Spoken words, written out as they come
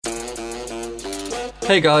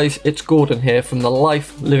Hey guys, it's Gordon here from the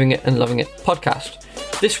Life, Living It and Loving It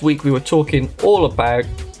podcast. This week we were talking all about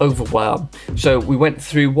overwhelm. So we went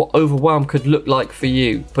through what overwhelm could look like for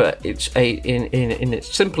you, but it's in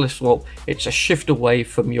its simplest form, it's a shift away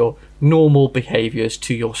from your normal behaviours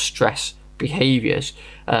to your stress behaviours.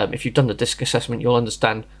 If you've done the DISC assessment, you'll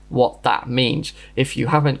understand what that means. If you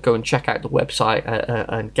haven't, go and check out the website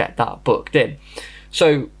and get that booked in.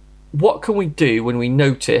 So what can we do when we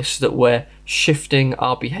notice that we're shifting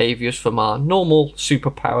our behaviours from our normal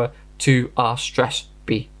superpower to our stress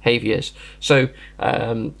behaviours? So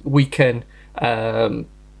we can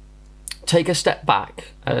take a step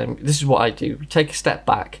back. This is what I do. Take a step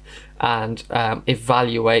back and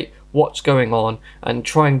evaluate what's going on and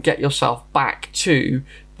try and get yourself back to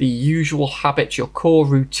the usual habits, your core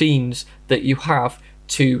routines that you have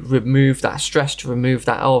to remove that stress, to remove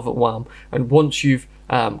that overwhelm. And once you've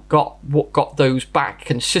got those back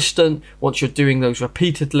consistent, once you're doing those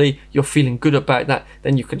repeatedly, you're feeling good about that,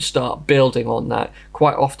 then you can start building on that.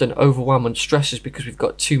 Quite often overwhelm and stress is because we've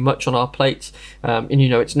got too much on our plates, and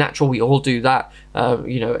it's natural, we all do that.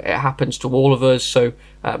 It happens to all of us, so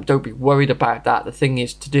don't be worried about that. The thing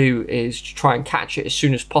is to do is try and catch it as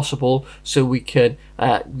soon as possible so we can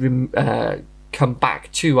come back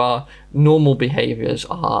to our normal behaviors,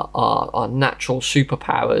 our natural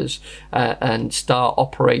superpowers, and start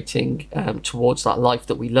operating towards that life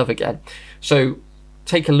that we love again. So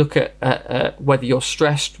take a look at whether you're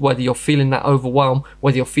stressed, whether you're feeling that overwhelm,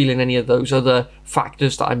 whether you're feeling any of those other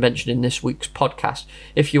factors that I mentioned in this week's podcast.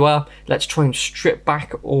 If you are, let's try and strip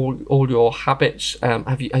back all your habits.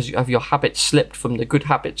 Have your habits slipped from the good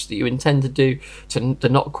habits that you intend to do to the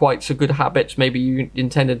not quite so good habits? Maybe you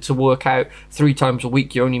intended to work out 3 times a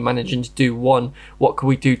week, you're only managing to do 1. What can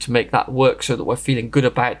we do to make that work so that we're feeling good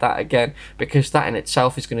about that again? Because that in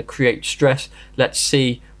itself is going to create stress. Let's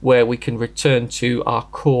see where we can return to our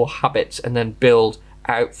core habits and then build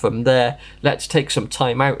out from there. Let's take some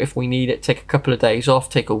time out if we need it. Take a couple of days off,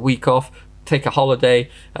 take a week off, take a holiday.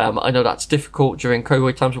 I know that's difficult during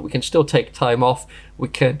COVID times, but we can still take time off. We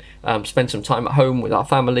can spend some time at home with our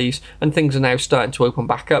families, and things are now starting to open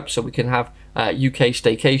back up, so we can have UK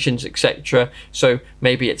staycations, etc. So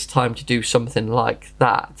maybe it's time to do something like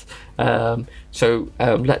that.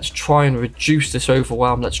 Let's try and reduce this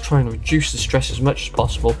overwhelm. Let's try and reduce the stress as much as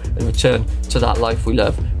possible and return to that life we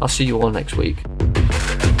love. I'll see you all next week.